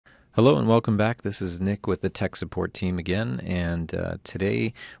Hello and welcome back. This is Nick with the tech support team again, and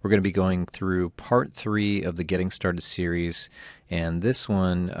today we're going to be going through part 3 of the Getting Started series. And this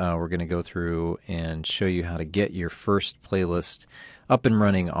one we're going to go through and show you how to get your first playlist up and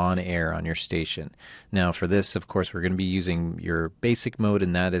running on air on your station. Now for this, of course, we're going to be using your basic mode,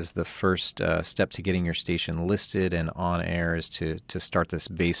 and that is the first step to getting your station listed and on air is to start this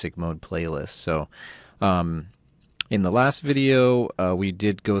basic mode playlist. So in the last video, we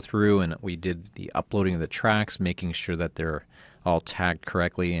did go through and we did the uploading of the tracks, making sure that they're all tagged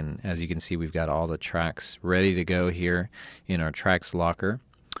correctly. And as you can see, we've got all the tracks ready to go here in our tracks locker.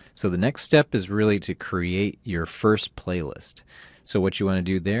 So the next step is really to create your first playlist. So what you want to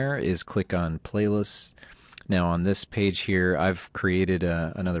do there is click on Playlists. Now on this page here, I've created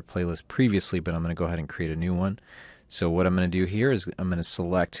another playlist previously, but I'm going to go ahead and create a new one. So what I'm going to do here is I'm going to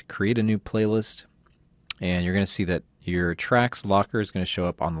select Create a New Playlist. And you're going to see that your tracks locker is going to show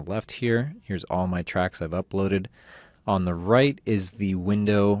up on the left here. Here's all my tracks I've uploaded. On the right is the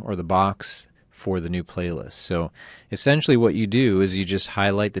window or the box for the new playlist. So essentially what you do is you just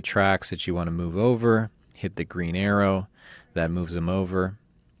highlight the tracks that you want to move over, hit the green arrow, that moves them over.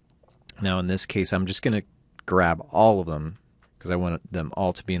 Now in this case I'm just going to grab all of them because I want them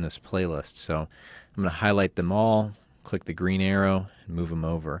all to be in this playlist. So I'm going to highlight them all, click the green arrow, and move them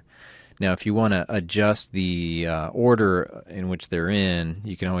over. Now, if you want to adjust the order in which they're in,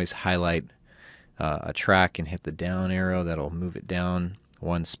 you can always highlight a track and hit the down arrow. That'll move it down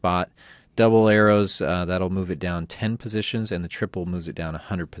one spot. Double arrows, that'll move it down 10 positions, and the triple moves it down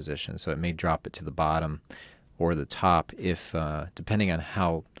 100 positions. So it may drop it to the bottom or the top, if depending on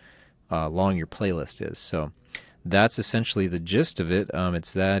how long your playlist is. So that's essentially the gist of it.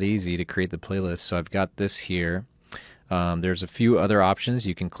 It's that easy to create the playlist. So I've got this here. There's a few other options.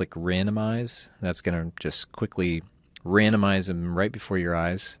 You can click Randomize. That's going to just quickly randomize them right before your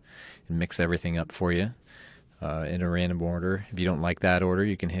eyes and mix everything up for you in a random order. If you don't like that order,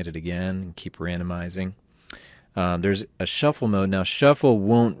 you can hit it again and keep randomizing. There's a shuffle mode. Now, shuffle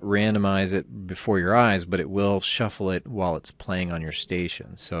won't randomize it before your eyes, but it will shuffle it while it's playing on your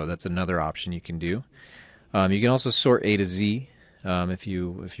station. So that's another option you can do. You can also sort A to Z if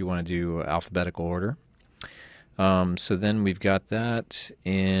you want to do alphabetical order. So then we've got that,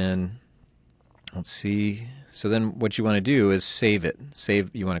 and let's see. So then what you want to do is save it.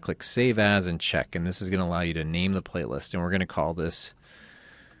 You want to click Save As and check, and this is going to allow you to name the playlist, and we're going to call this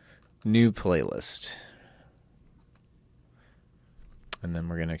New Playlist. And then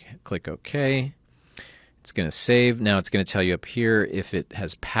we're going to click OK. It's going to save. Now it's going to tell you up here if it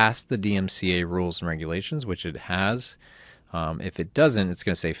has passed the DMCA rules and regulations, which it has. If it doesn't, it's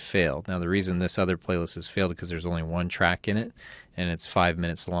going to say failed. Now the reason this other playlist has failed is because there's only one track in it, and it's 5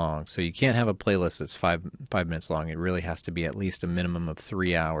 minutes long. So you can't have a playlist that's five minutes long. It really has to be at least a minimum of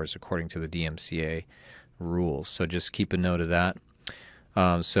 3 hours according to the DMCA rules. So just keep a note of that.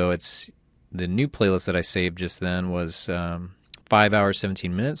 So it's the new playlist that I saved just then was 5 hours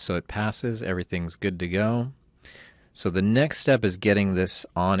 17 minutes. So it passes. Everything's good to go. So the next step is getting this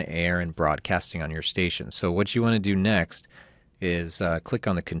on air and broadcasting on your station. So what you want to do next is click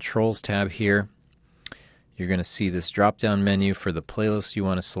on the Controls tab here. You're going to see this drop-down menu for the playlist you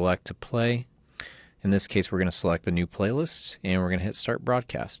want to select to play. In this case, we're going to select the new playlist, and we're going to hit Start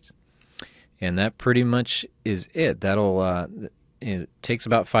Broadcast. And that pretty much is it. It takes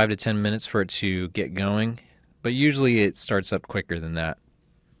about 5 to 10 minutes for it to get going, but usually it starts up quicker than that.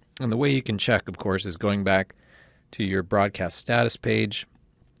 And the way you can check, of course, is going back to your broadcast status page.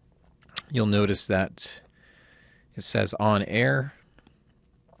 You'll notice that it says on air,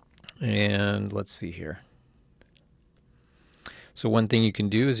 and let's see here. So one thing you can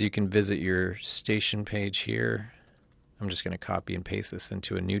do is you can visit your station page here. I'm just going to copy and paste this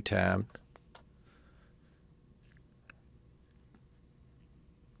into a new tab.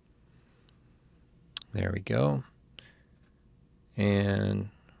 There we go. And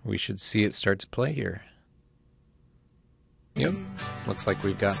we should see it start to play here. Yep, looks like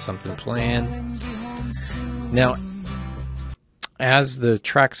we've got something planned. Now, as the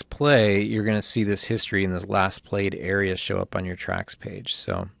tracks play, you're going to see this history in the last played area show up on your tracks page.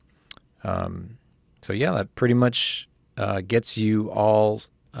 So yeah, that pretty much gets you all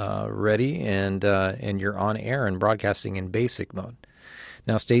ready, and you're on air and broadcasting in basic mode.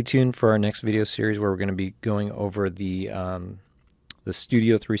 Now, stay tuned for our next video series where we're going to be going over the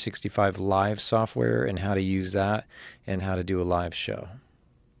Studio 365 Live software and how to use that and how to do a live show.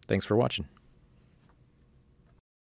 Thanks for watching.